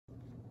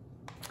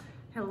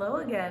Hello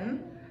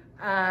again.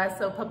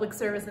 So public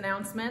service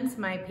announcements.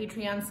 My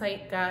Patreon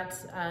site got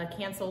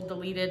canceled,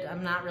 deleted.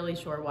 I'm not really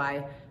sure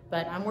why,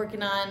 but I'm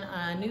working on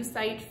a new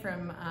site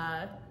from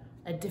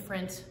a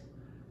different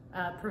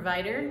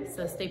provider,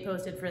 so stay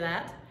posted for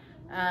that.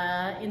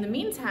 In the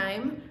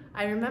meantime,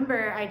 I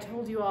remember I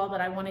told you all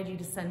that I wanted you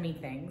to send me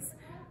things.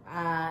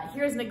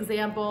 Here's an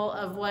example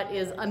of what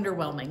is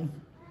underwhelming,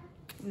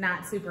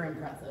 not super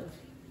impressive.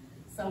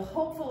 So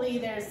hopefully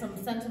there's some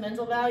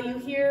sentimental value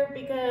here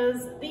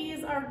because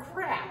these are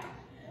crap.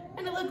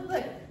 And it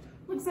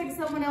looks like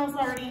someone else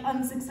already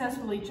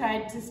unsuccessfully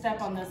tried to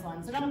step on this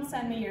one. So don't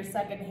send me your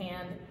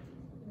secondhand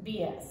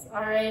BS,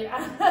 all right?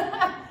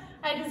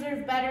 I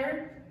deserve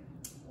better,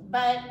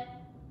 but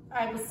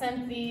I was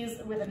sent these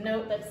with a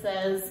note that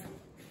says,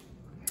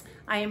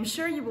 I am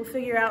sure you will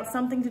figure out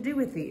something to do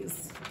with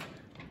these.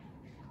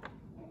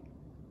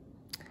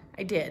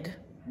 I did.